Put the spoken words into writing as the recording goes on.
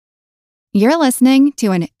You're listening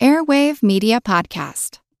to an Airwave Media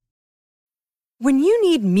Podcast. When you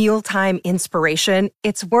need mealtime inspiration,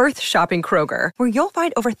 it's worth shopping Kroger, where you'll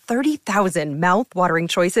find over 30,000 mouth-watering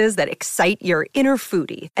choices that excite your inner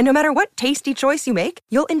foodie. And no matter what tasty choice you make,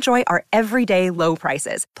 you'll enjoy our everyday low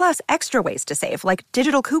prices, plus extra ways to save, like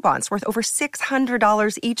digital coupons worth over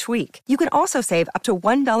 $600 each week. You can also save up to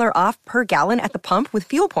 $1 off per gallon at the pump with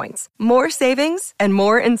fuel points. More savings and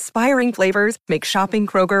more inspiring flavors make shopping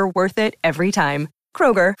Kroger worth it every time.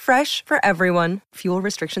 Kroger, fresh for everyone. Fuel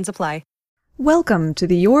restrictions apply. Welcome to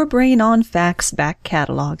the Your Brain on Facts back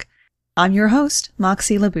catalog. I'm your host,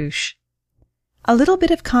 Moxie LaBouche. A little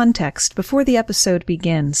bit of context before the episode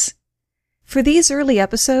begins. For these early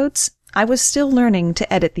episodes, I was still learning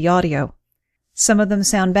to edit the audio. Some of them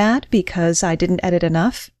sound bad because I didn't edit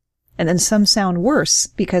enough, and then some sound worse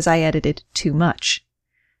because I edited too much.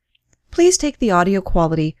 Please take the audio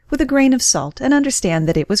quality with a grain of salt and understand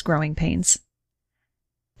that it was growing pains.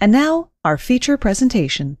 And now, our feature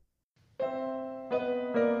presentation.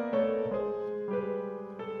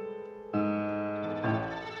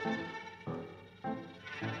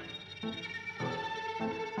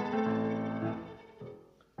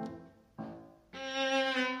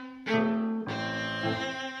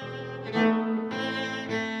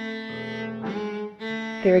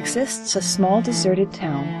 There exists a small deserted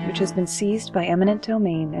town which has been seized by eminent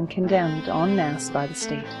domain and condemned en masse by the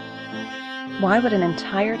state. Why would an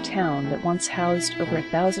entire town that once housed over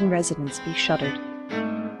 1,000 residents be shuttered?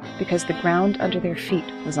 Because the ground under their feet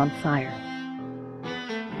was on fire.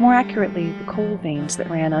 More accurately, the coal veins that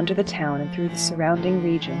ran under the town and through the surrounding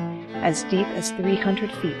region, as deep as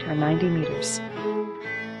 300 feet or 90 meters.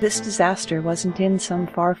 This disaster wasn't in some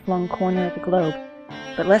far-flung corner of the globe,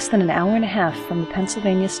 but less than an hour and a half from the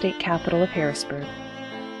Pennsylvania state capital of Harrisburg.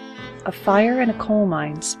 A fire in a coal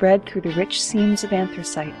mine spread through the rich seams of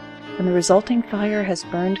anthracite, and the resulting fire has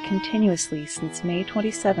burned continuously since May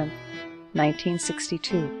 27,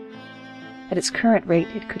 1962. At its current rate,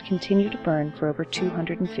 it could continue to burn for over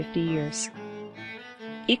 250 years.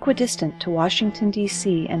 Equidistant to Washington,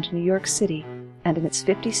 D.C. and New York City, and in its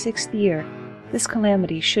 56th year, this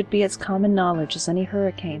calamity should be as common knowledge as any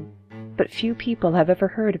hurricane. But few people have ever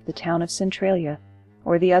heard of the town of Centralia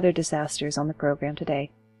or the other disasters on the program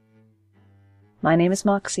today. My name is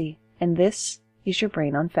Moxie, and this is Your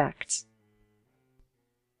Brain on Facts.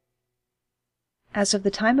 As of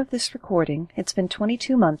the time of this recording, it's been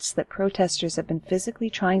 22 months that protesters have been physically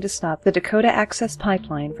trying to stop the Dakota Access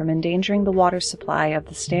Pipeline from endangering the water supply of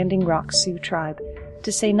the Standing Rock Sioux tribe,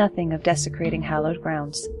 to say nothing of desecrating hallowed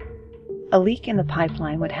grounds. A leak in the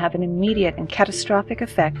pipeline would have an immediate and catastrophic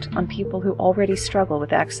effect on people who already struggle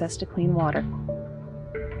with access to clean water.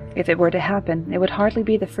 If it were to happen, it would hardly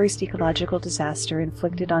be the first ecological disaster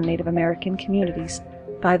inflicted on Native American communities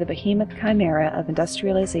by the behemoth chimera of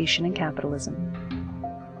industrialization and capitalism.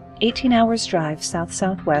 18 hours drive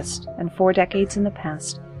south-southwest and 4 decades in the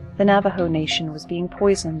past, the Navajo Nation was being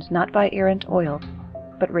poisoned not by errant oil,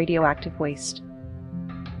 but radioactive waste.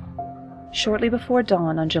 Shortly before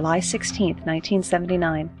dawn on July 16,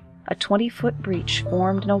 1979, a 20-foot breach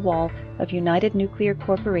formed in a wall of United Nuclear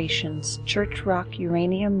Corporation's Church Rock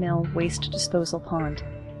Uranium Mill waste disposal pond,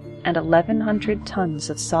 and 1,100 tons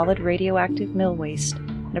of solid radioactive mill waste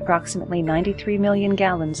and approximately 93 million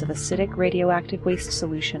gallons of acidic radioactive waste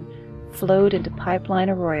solution flowed into Pipeline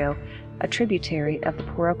Arroyo, a tributary of the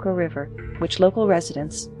Poroco River, which local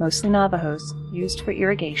residents, mostly Navajos, used for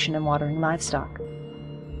irrigation and watering livestock.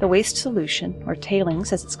 The waste solution, or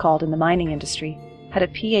tailings as it's called in the mining industry, had a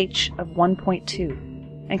pH of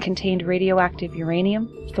 1.2 and contained radioactive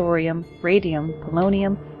uranium, thorium, radium,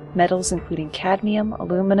 polonium, metals including cadmium,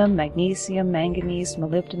 aluminum, magnesium, manganese,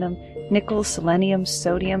 molybdenum, nickel, selenium,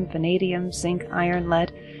 sodium, vanadium, zinc, iron,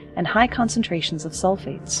 lead, and high concentrations of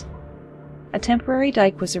sulfates. A temporary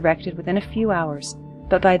dike was erected within a few hours,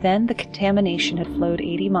 but by then the contamination had flowed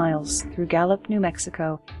 80 miles through Gallup, New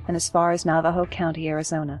Mexico, and as far as Navajo County,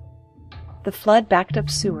 Arizona. The flood backed up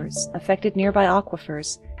sewers, affected nearby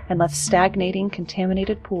aquifers, and left stagnating,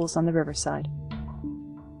 contaminated pools on the riverside.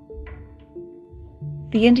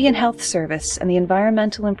 The Indian Health Service and the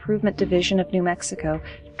Environmental Improvement Division of New Mexico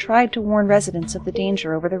tried to warn residents of the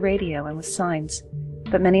danger over the radio and with signs,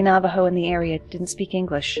 but many Navajo in the area didn't speak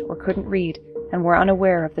English or couldn't read and were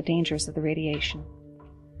unaware of the dangers of the radiation.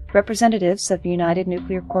 Representatives of United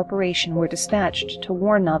Nuclear Corporation were dispatched to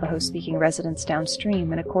warn Navajo-speaking residents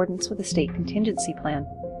downstream in accordance with the state contingency plan,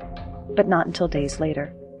 but not until days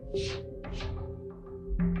later.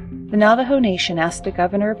 The Navajo Nation asked the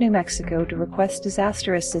governor of New Mexico to request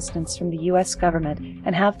disaster assistance from the U.S. government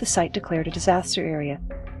and have the site declared a disaster area,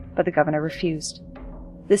 but the governor refused.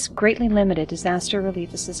 This greatly limited disaster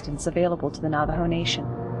relief assistance available to the Navajo Nation.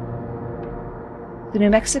 The New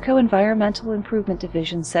Mexico Environmental Improvement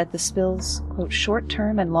Division said the spill's, quote,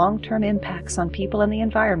 short-term and long-term impacts on people and the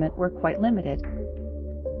environment were quite limited.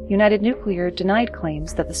 United Nuclear denied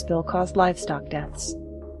claims that the spill caused livestock deaths.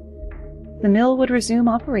 The mill would resume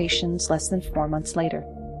operations less than 4 months later.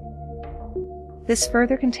 This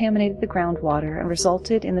further contaminated the groundwater and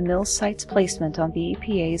resulted in the mill site's placement on the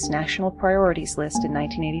EPA's National Priorities List in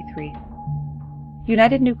 1983.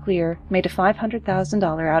 United Nuclear made a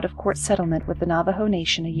 $500,000 out-of-court settlement with the Navajo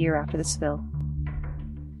Nation a year after the spill.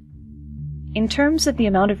 In terms of the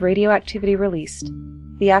amount of radioactivity released,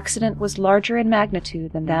 the accident was larger in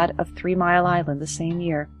magnitude than that of 3 Mile Island the same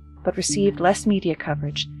year, but received less media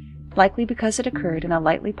coverage, likely because it occurred in a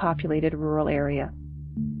lightly populated rural area.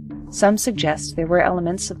 Some suggest there were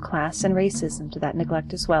elements of class and racism to that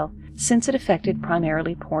neglect as well, since it affected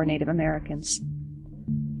primarily poor Native Americans.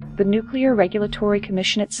 The Nuclear Regulatory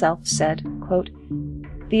Commission itself said, quote,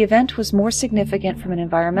 "The event was more significant from an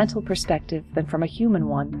environmental perspective than from a human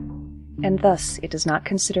one, and thus it does not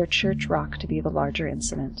consider Church Rock to be the larger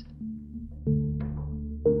incident."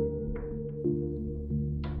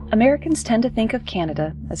 Americans tend to think of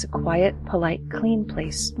Canada as a quiet, polite, clean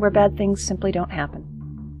place where bad things simply don't happen.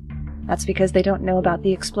 That's because they don't know about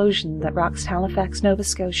the explosion that rocked Halifax, Nova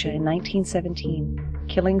Scotia in 1917,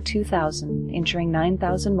 killing 2,000, injuring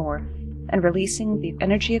 9,000 more, and releasing the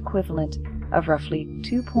energy equivalent of roughly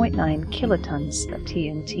 2.9 kilotons of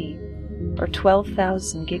TNT, or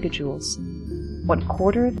 12,000 gigajoules,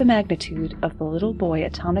 1/4 the magnitude of the little boy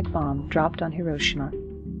atomic bomb dropped on Hiroshima.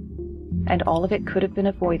 And all of it could have been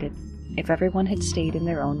avoided if everyone had stayed in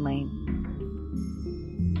their own lane.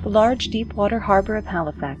 The large deep-water harbor of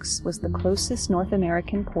Halifax was the closest North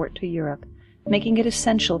American port to Europe, making it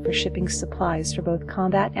essential for shipping supplies for both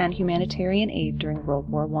combat and humanitarian aid during World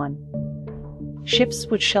War I. Ships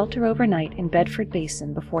would shelter overnight in Bedford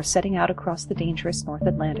Basin before setting out across the dangerous North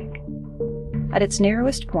Atlantic. At its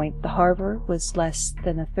narrowest point, the harbor was less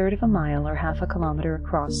than 1/3 of a mile or half a kilometer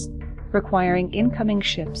across, requiring incoming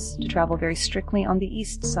ships to travel very strictly on the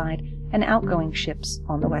east side and outgoing ships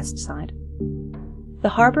on the west side. The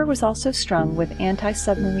harbor was also strung with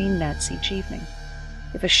anti-submarine nets each evening.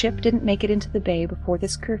 If a ship didn't make it into the bay before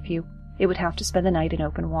this curfew, it would have to spend the night in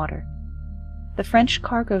open water. The French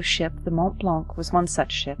cargo ship, the Mont Blanc, was one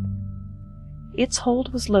such ship. Its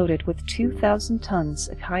hold was loaded with 2,000 tons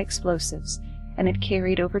of high explosives, and it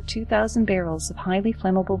carried over 2,000 barrels of highly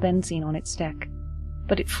flammable benzene on its deck.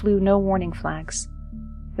 But it flew no warning flags.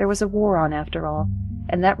 There was a war on, after all,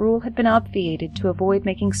 and that rule had been obviated to avoid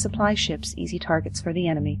making supply ships easy targets for the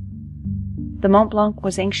enemy. The Mont Blanc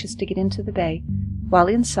was anxious to get into the bay, while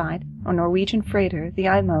inside, a Norwegian freighter, the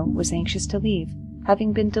IMO, was anxious to leave,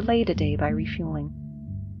 having been delayed a day by refueling.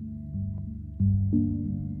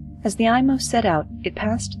 As the IMO set out, it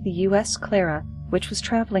passed the U.S. Clara, which was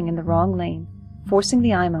traveling in the wrong lane, forcing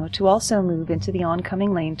the IMO to also move into the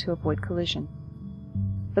oncoming lane to avoid collision.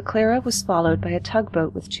 The Clara was followed by a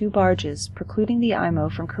tugboat with 2 barges, precluding the IMO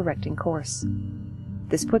from correcting course.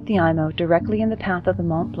 This put the IMO directly in the path of the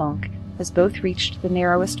Mont Blanc, as both reached the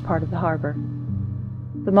narrowest part of the harbor.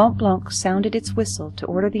 The Mont Blanc sounded its whistle to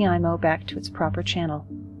order the IMO back to its proper channel.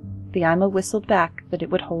 The IMO whistled back that it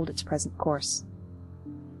would hold its present course.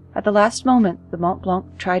 At the last moment, the Mont Blanc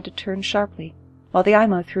tried to turn sharply, while the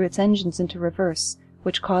IMO threw its engines into reverse,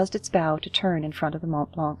 which caused its bow to turn in front of the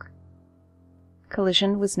Mont Blanc.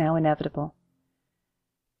 Collision was now inevitable.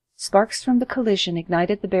 Sparks from the collision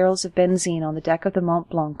ignited the barrels of benzene on the deck of the Mont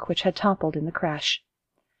Blanc, which had toppled in the crash.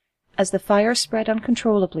 As the fire spread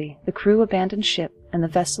uncontrollably, the crew abandoned ship, and the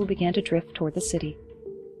vessel began to drift toward the city.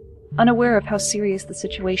 Unaware of how serious the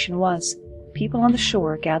situation was, people on the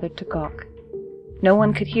shore gathered to gawk. No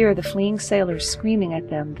one could hear the fleeing sailors screaming at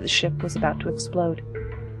them that the ship was about to explode.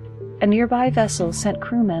 A nearby vessel sent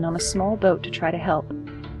crewmen on a small boat to try to help.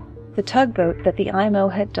 The tugboat that the IMO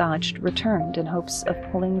had dodged returned in hopes of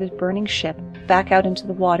pulling the burning ship back out into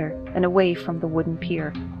the water and away from the wooden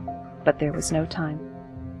pier. But there was no time.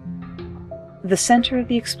 The center of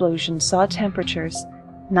the explosion saw temperatures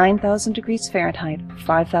 9,000 degrees Fahrenheit,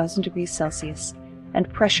 5,000 degrees Celsius, and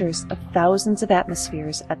pressures of thousands of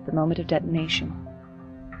atmospheres at the moment of detonation.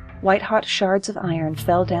 White-hot shards of iron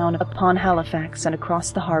fell down upon Halifax and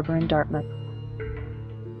across the harbor in Dartmouth.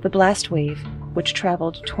 The blast wave, which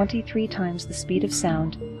traveled 23 times the speed of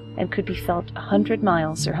sound and could be felt 100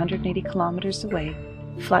 miles or 180 kilometers away,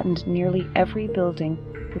 flattened nearly every building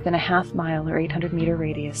within a half-mile or 800-meter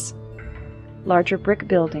radius. Larger brick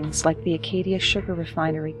buildings like the Acadia Sugar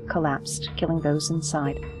Refinery collapsed, killing those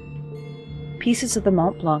inside. Pieces of the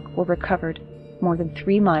Mont Blanc were recovered, more than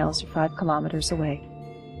 3 miles or 5 kilometers away.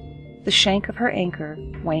 The shank of her anchor,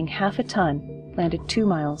 weighing half a ton, landed 2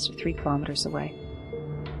 miles or 3 kilometers away.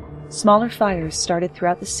 Smaller fires started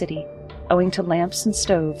throughout the city, owing to lamps and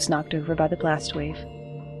stoves knocked over by the blast wave.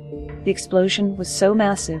 The explosion was so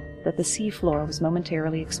massive that the seafloor was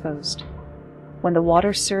momentarily exposed. When the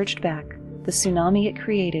water surged back, the tsunami it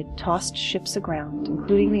created tossed ships aground,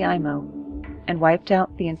 including the IMO, and wiped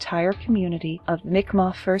out the entire community of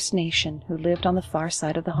Mi'kmaq First Nation who lived on the far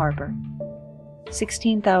side of the harbor.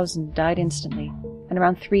 16,000 died instantly, and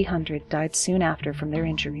around 300 died soon after from their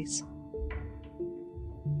injuries.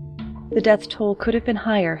 The death toll could have been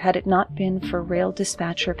higher had it not been for rail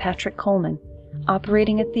dispatcher Patrick Coleman,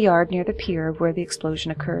 operating at the yard near the pier where the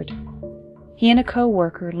explosion occurred. He and a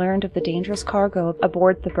co-worker learned of the dangerous cargo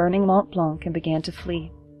aboard the burning Mont Blanc and began to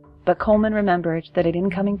flee. But Coleman remembered that an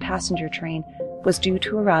incoming passenger train was due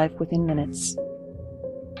to arrive within minutes.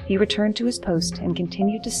 He returned to his post and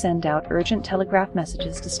continued to send out urgent telegraph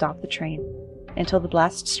messages to stop the train, until the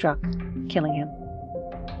blast struck, killing him.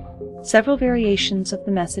 Several variations of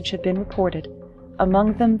the message have been reported,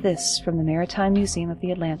 among them this from the Maritime Museum of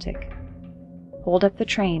the Atlantic. "Hold up the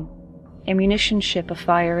train. Ammunition ship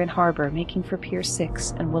afire in harbor making for Pier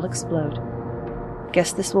 6 and will explode.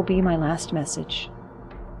 Guess this will be my last message.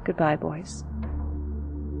 Goodbye, boys."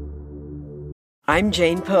 I'm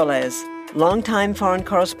Jane Perlez, longtime foreign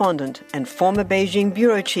correspondent and former Beijing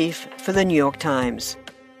bureau chief for the New York Times.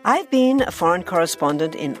 I've been a foreign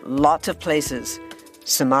correspondent in lots of places: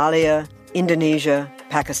 Somalia, Indonesia,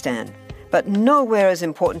 Pakistan, but nowhere as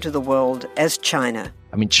important to the world as China.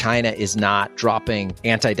 I mean, China is not dropping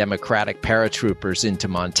anti-democratic paratroopers into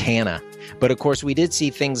Montana. But of course, we did see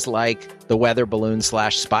things like the weather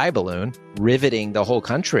balloon/spy balloon riveting the whole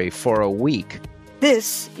country for a week.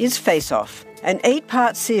 This is Face Off, an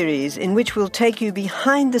 8-part series in which we'll take you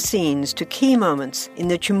behind the scenes to key moments in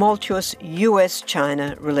the tumultuous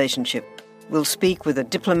US-China relationship. We'll speak with a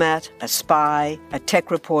diplomat, a spy, a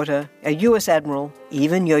tech reporter, a US admiral,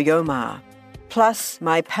 even Yo-Yo Ma. Plus,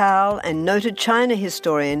 my pal and noted China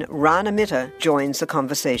historian Rana Mitter joins the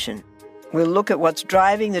conversation. We'll look at what's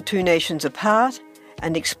driving the two nations apart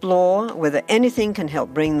and explore whether anything can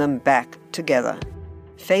help bring them back together.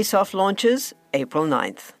 Face Off launches April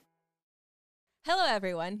 9th. Hello,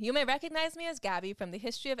 everyone. You may recognize me as Gabby from the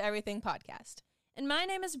History of Everything podcast. And my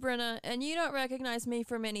name is Brenna, and you don't recognize me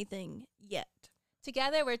from anything yet.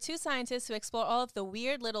 Together, we're two scientists who explore all of the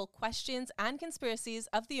weird little questions and conspiracies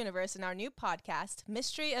of the universe in our new podcast,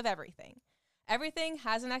 Mystery of Everything. Everything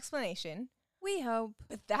has an explanation. We hope.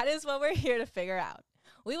 But that is what we're here to figure out.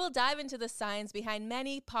 We will dive into the science behind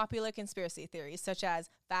many popular conspiracy theories, such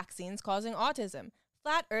as vaccines causing autism,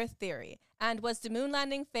 flat Earth theory, and was the moon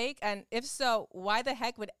landing fake? And if so, why the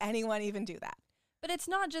heck would anyone even do that? But it's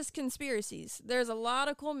not just conspiracies. There's a lot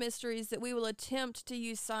of cool mysteries that we will attempt to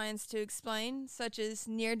use science to explain, such as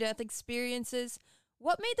near-death experiences,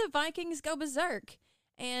 what made the Vikings go berserk,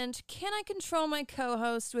 and can I control my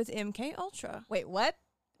co-host with MK Ultra? Wait, what?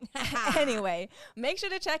 Anyway, make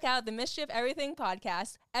sure to check out the Mystery of Everything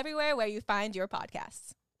podcast everywhere where you find your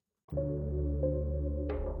podcasts.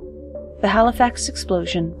 The Halifax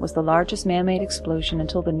explosion was the largest man-made explosion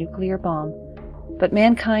until the nuclear bomb, but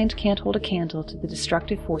mankind can't hold a candle to the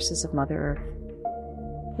destructive forces of Mother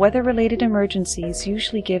Earth. Weather-related emergencies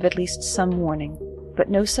usually give at least some warning, but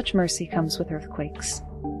no such mercy comes with earthquakes.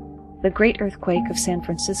 The Great Earthquake of San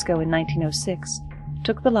Francisco in 1906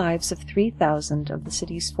 took the lives of 3,000 of the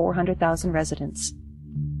city's 400,000 residents.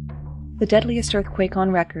 The deadliest earthquake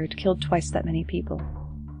on record killed twice that many people.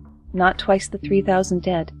 Not twice the 3,000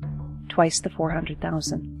 dead, twice the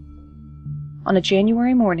 400,000. On a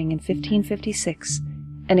January morning in 1556,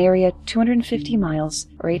 an area 250 miles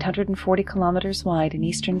or 840 kilometers wide in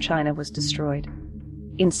eastern China was destroyed.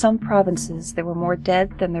 In some provinces, there were more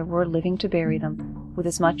dead than there were living to bury them, with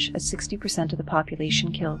as much as 60% of the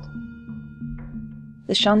population killed.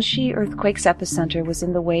 The Shanxi earthquake's epicenter was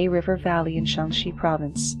in the Wei River Valley in Shanxi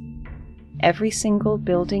province. Every single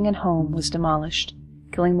building and home was demolished,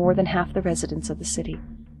 killing more than half the residents of the city.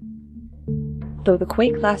 Though the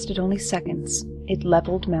quake lasted only seconds, it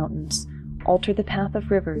leveled mountains, altered the path of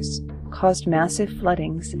rivers, caused massive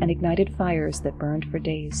floodings, and ignited fires that burned for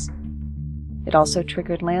days. It also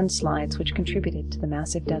triggered landslides, which contributed to the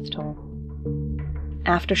massive death toll.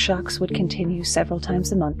 Aftershocks would continue several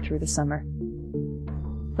times a month through the summer.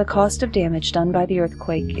 The cost of damage done by the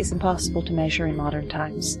earthquake is impossible to measure in modern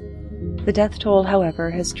times. The death toll, however,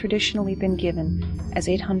 has traditionally been given as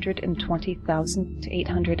 820,000 to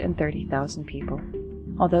 830,000 people,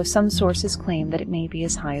 although some sources claim that it may be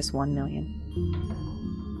as high as 1 million.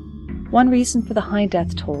 One reason for the high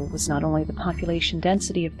death toll was not only the population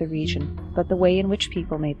density of the region, but the way in which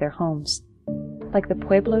people made their homes. Like the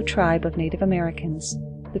Pueblo tribe of Native Americans,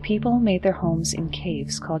 the people made their homes in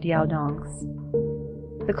caves called yaodongs.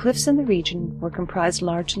 The cliffs in the region were comprised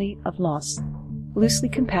largely of loess, loosely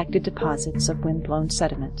compacted deposits of wind-blown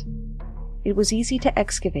sediment. It was easy to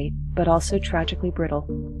excavate, but also tragically brittle.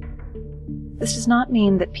 This does not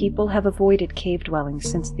mean that people have avoided cave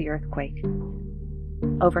dwellings since the earthquake.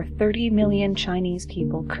 Over 30 million Chinese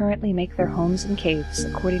people currently make their homes in caves,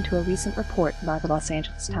 according to a recent report by the Los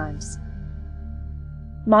Angeles Times.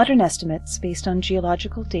 Modern estimates, based on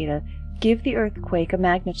geological data, give the earthquake a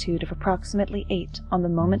magnitude of approximately 8 on the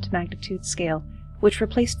moment magnitude scale, which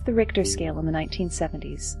replaced the Richter scale in the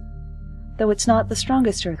 1970s. Though it's not the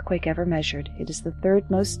strongest earthquake ever measured, it is the third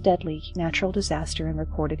most deadly natural disaster in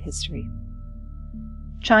recorded history.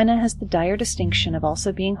 China has the dire distinction of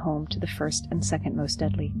also being home to the first and second most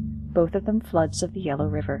deadly, both of them floods of the Yellow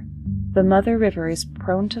River. The Mother River is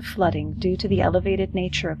prone to flooding due to the elevated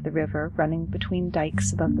nature of the river running between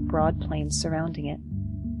dikes above the broad plains surrounding it.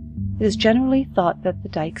 It is generally thought that the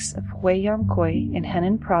dikes of Huiyangkui in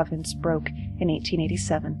Henan Province broke in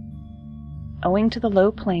 1887. Owing to the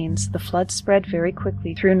low plains, the flood spread very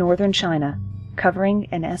quickly through northern China, covering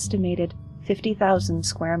an estimated 50,000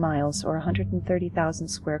 square miles or 130,000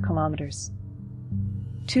 square kilometers.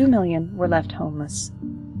 2 million were left homeless.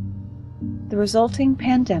 The resulting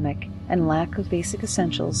pandemic and lack of basic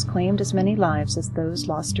essentials claimed as many lives as those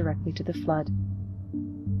lost directly to the flood.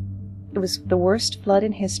 It was the worst flood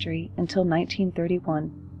in history until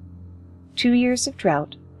 1931. 2 years of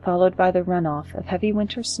drought, followed by the runoff of heavy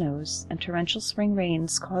winter snows and torrential spring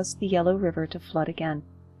rains, caused the Yellow River to flood again,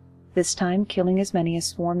 this time killing as many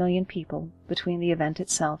as 4 million people between the event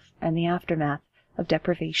itself and the aftermath of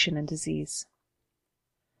deprivation and disease.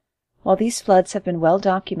 While these floods have been well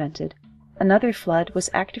documented, another flood was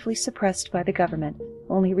actively suppressed by the government,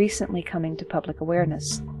 only recently coming to public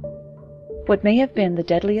awareness. What may have been the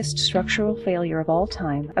deadliest structural failure of all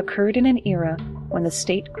time occurred in an era when the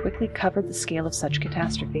state quickly covered the scale of such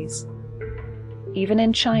catastrophes. Even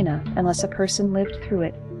in China, unless a person lived through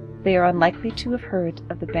it, they are unlikely to have heard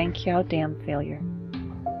of the Bangqiao Dam failure.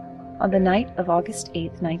 On the night of August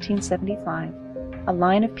 8, 1975, a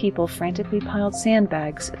line of people frantically piled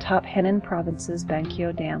sandbags atop Henan Province's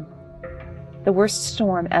Bangqiao Dam. The worst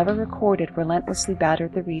storm ever recorded relentlessly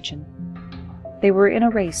battered the region. They were in a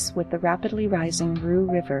race with the rapidly rising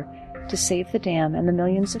Ru River to save the dam and the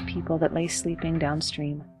millions of people that lay sleeping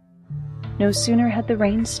downstream. No sooner had the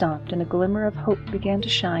rain stopped and a glimmer of hope began to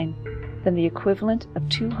shine than the equivalent of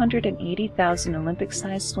 280,000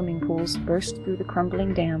 Olympic-sized swimming pools burst through the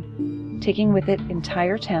crumbling dam, taking with it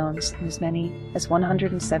entire towns and as many as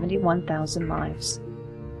 171,000 lives.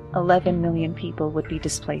 11 million people would be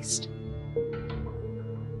displaced.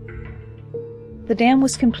 The dam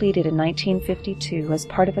was completed in 1952 as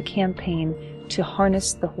part of a campaign to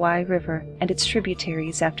harness the Huai River and its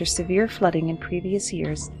tributaries after severe flooding in previous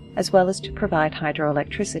years, as well as to provide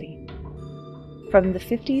hydroelectricity. From the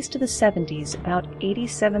 50s to the 70s, about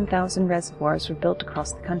 87,000 reservoirs were built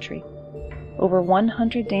across the country. Over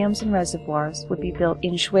 100 dams and reservoirs would be built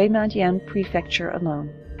in Shui-Madian Prefecture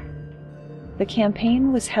alone. The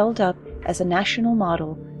campaign was held up as a national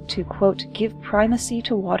model to, quote, give primacy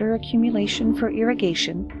to water accumulation for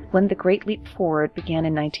irrigation when the Great Leap Forward began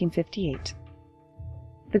in 1958.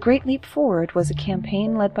 The Great Leap Forward was a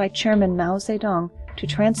campaign led by Chairman Mao Zedong to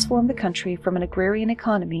transform the country from an agrarian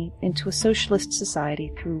economy into a socialist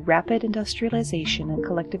society through rapid industrialization and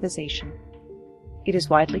collectivization. It is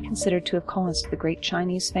widely considered to have caused the Great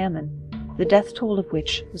Chinese Famine, the death toll of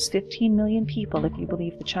which was 15 million people if you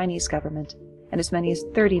believe the Chinese government, and as many as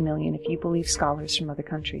 30 million if you believe scholars from other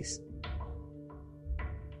countries.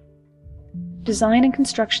 Design and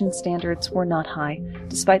construction standards were not high,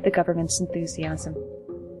 despite the government's enthusiasm.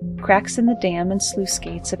 Cracks in the dam and sluice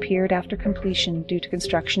gates appeared after completion due to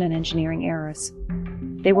construction and engineering errors.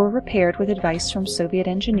 They were repaired with advice from Soviet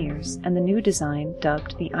engineers, and the new design,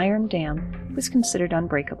 dubbed the Iron Dam, was considered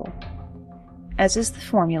unbreakable. As is the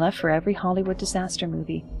formula for every Hollywood disaster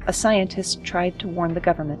movie, a scientist tried to warn the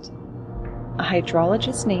government. A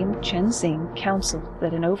hydrologist named Chen Xing counseled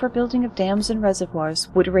that an overbuilding of dams and reservoirs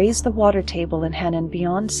would raise the water table in Henan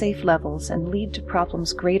beyond safe levels and lead to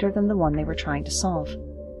problems greater than the one they were trying to solve.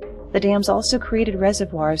 The dams also created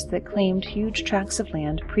reservoirs that claimed huge tracts of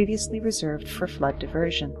land previously reserved for flood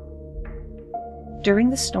diversion. During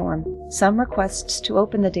the storm, some requests to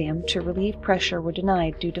open the dam to relieve pressure were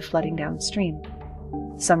denied due to flooding downstream.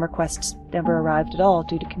 Some requests never arrived at all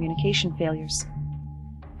due to communication failures.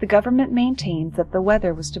 The government maintained that the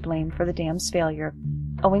weather was to blame for the dam's failure,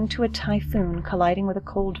 owing to a typhoon colliding with a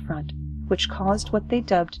cold front, which caused what they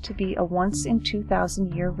dubbed to be a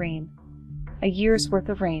once-in-2,000-year rain. A year's worth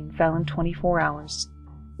of rain fell in 24 hours.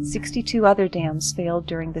 62 other dams failed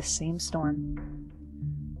during this same storm.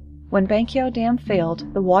 When Banqiao Dam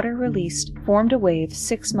failed, the water released formed a wave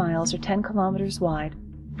 6 miles or 10 kilometers wide,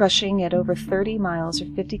 rushing at over 30 miles or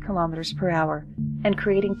 50 kilometers per hour, and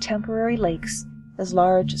creating temporary lakes as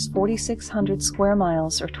large as 4,600 square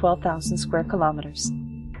miles or 12,000 square kilometers.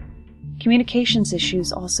 Communications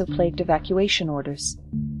issues also plagued evacuation orders.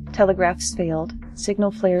 Telegraphs failed,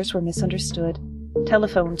 signal flares were misunderstood,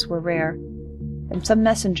 telephones were rare, and some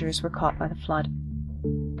messengers were caught by the flood.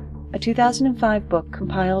 A 2005 book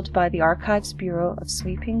compiled by the Archives Bureau of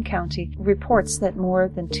Sweeping County reports that more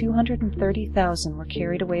than 230,000 were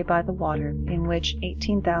carried away by the water, in which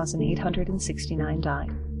 18,869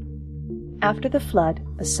 died. After the flood,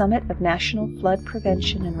 a summit of National Flood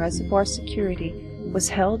Prevention and Reservoir Security was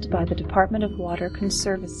held by the Department of Water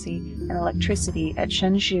Conservancy and Electricity at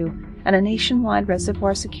Shenzhou, and a nationwide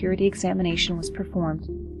reservoir security examination was performed.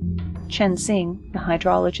 Chen Xing, the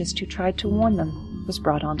hydrologist who tried to warn them, was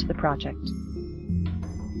brought onto the project.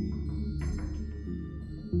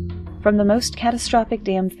 From the most catastrophic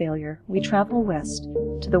dam failure, we travel west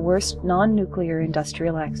to the worst non-nuclear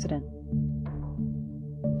industrial accident.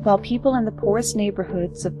 While people in the poorest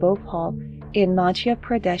neighborhoods of Bhopal in Madhya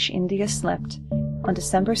Pradesh, India slept, on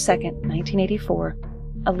December 2, 1984,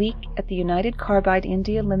 a leak at the United Carbide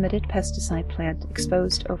India Limited pesticide plant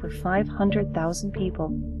exposed over 500,000 people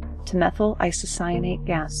to methyl isocyanate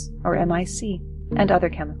gas, or MIC, and other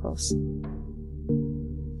chemicals.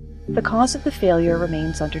 The cause of the failure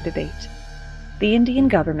remains under debate. The Indian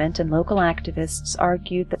government and local activists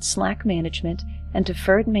argued that slack management and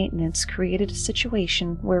deferred maintenance created a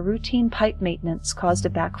situation where routine pipe maintenance caused a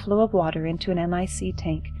backflow of water into an MIC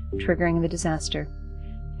tank, triggering the disaster.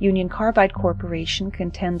 Union Carbide Corporation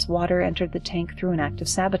contends water entered the tank through an act of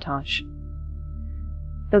sabotage.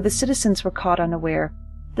 Though the citizens were caught unaware,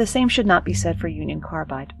 the same should not be said for Union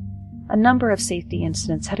Carbide. A number of safety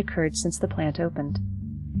incidents had occurred since the plant opened.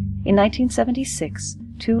 In 1976,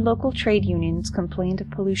 2 local trade unions complained of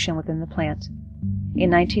pollution within the plant.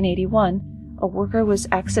 In 1981, a worker was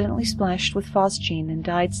accidentally splashed with phosgene and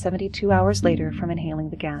died 72 hours later from inhaling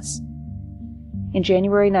the gas. In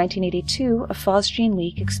January 1982, a phosgene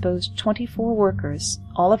leak exposed 24 workers,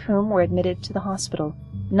 all of whom were admitted to the hospital,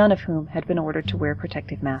 none of whom had been ordered to wear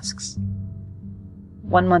protective masks.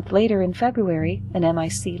 1 month later, in February, an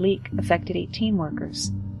MIC leak affected 18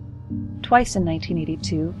 workers. Twice in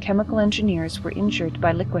 1982, chemical engineers were injured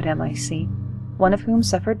by liquid MIC, one of whom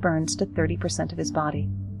suffered burns to 30% of his body.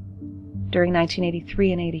 During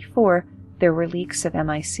 1983 and 84, there were leaks of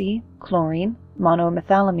MIC, chlorine,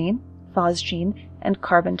 monomethylamine, phosgene, and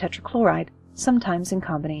carbon tetrachloride, sometimes in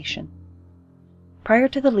combination. Prior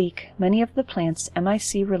to the leak, many of the plant's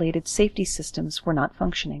MIC-related safety systems were not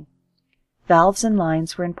functioning. Valves and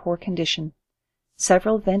lines were in poor condition.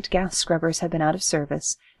 Several vent gas scrubbers had been out of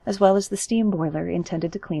service, as well as the steam boiler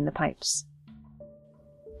intended to clean the pipes.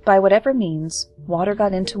 By whatever means, water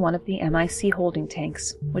got into one of the MIC holding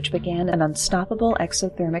tanks, which began an unstoppable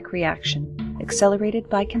exothermic reaction, accelerated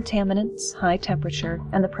by contaminants, high temperature,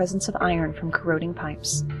 and the presence of iron from corroding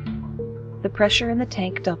pipes. The pressure in the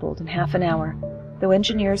tank doubled in half an hour, though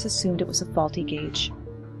engineers assumed it was a faulty gauge.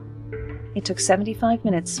 It took 75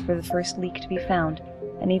 minutes for the first leak to be found,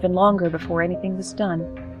 and even longer before anything was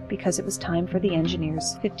done, because it was time for the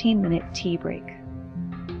engineers' 15-minute tea break.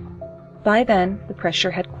 By then, the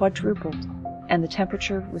pressure had quadrupled, and the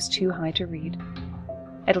temperature was too high to read.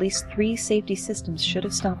 At least 3 safety systems should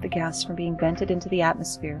have stopped the gas from being vented into the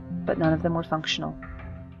atmosphere, but none of them were functional.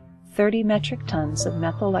 30 metric tons of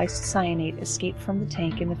methyl isocyanate escaped from the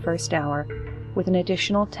tank in the first hour, with an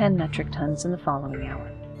additional 10 metric tons in the following hour.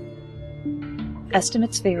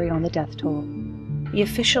 Estimates vary on the death toll. The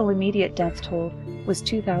official immediate death toll was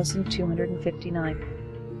 2,259.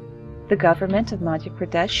 The government of Madhya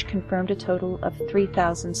Pradesh confirmed a total of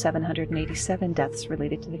 3,787 deaths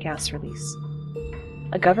related to the gas release.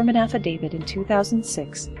 A government affidavit in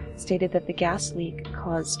 2006 stated that the gas leak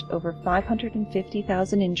caused over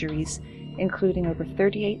 550,000 injuries, including over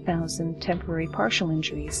 38,000 temporary partial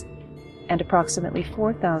injuries and approximately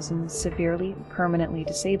 4,000 severely permanently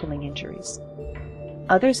disabling injuries.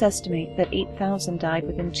 Others estimate that 8,000 died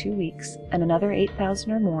within 2 weeks, and another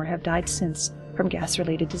 8,000 or more have died since from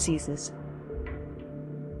gas-related diseases.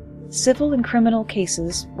 Civil and criminal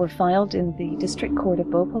cases were filed in the District Court of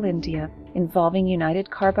Bhopal, India, involving United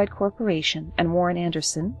Carbide Corporation and Warren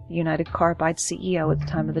Anderson, the United Carbide CEO at the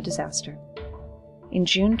time of the disaster. In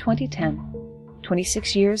June 2010,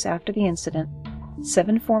 26 years after the incident,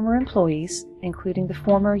 7 former employees, including the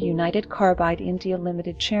former United Carbide India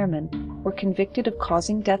Limited chairman, were convicted of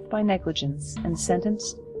causing death by negligence and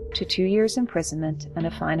sentenced to 2 years imprisonment and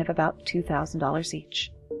a fine of about $2,000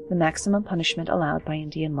 each, the maximum punishment allowed by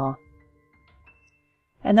Indian law.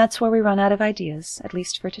 And that's where we run out of ideas, at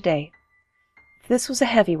least for today. This was a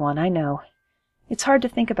heavy one, I know. It's hard to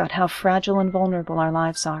think about how fragile and vulnerable our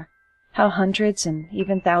lives are, how hundreds and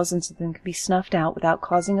even thousands of them can be snuffed out without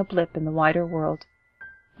causing a blip in the wider world.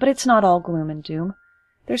 But it's not all gloom and doom.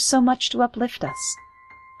 There's so much to uplift us.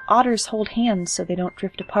 Otters hold hands so they don't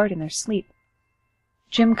drift apart in their sleep.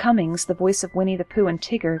 Jim Cummings, the voice of Winnie the Pooh and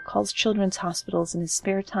Tigger, calls children's hospitals in his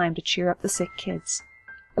spare time to cheer up the sick kids.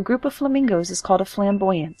 A group of flamingos is called a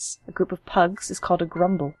flamboyance, a group of pugs is called a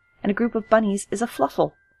grumble, and a group of bunnies is a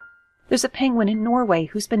fluffle. There's a penguin in Norway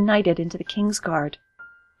who's been knighted into the King's Guard.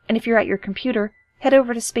 And if you're at your computer, head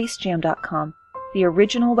over to spacejam.com. The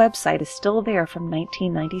original website is still there from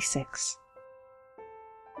 1996.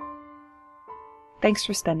 Thanks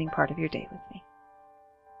for spending part of your day with me.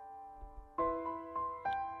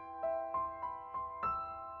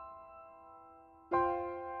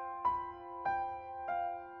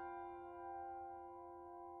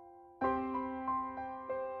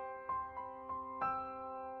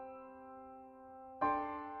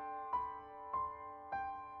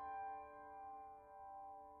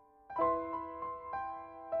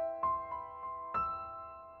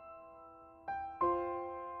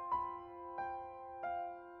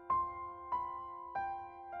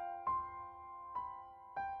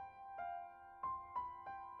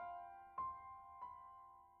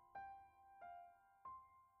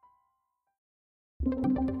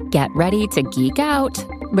 Get ready to geek out.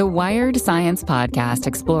 The Wired Science Podcast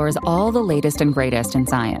explores all the latest and greatest in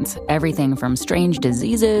science. Everything from strange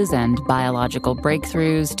diseases and biological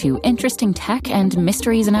breakthroughs to interesting tech and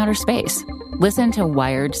mysteries in outer space. Listen to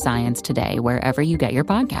Wired Science today wherever you get your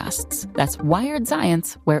podcasts. That's Wired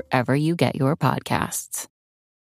Science wherever you get your podcasts.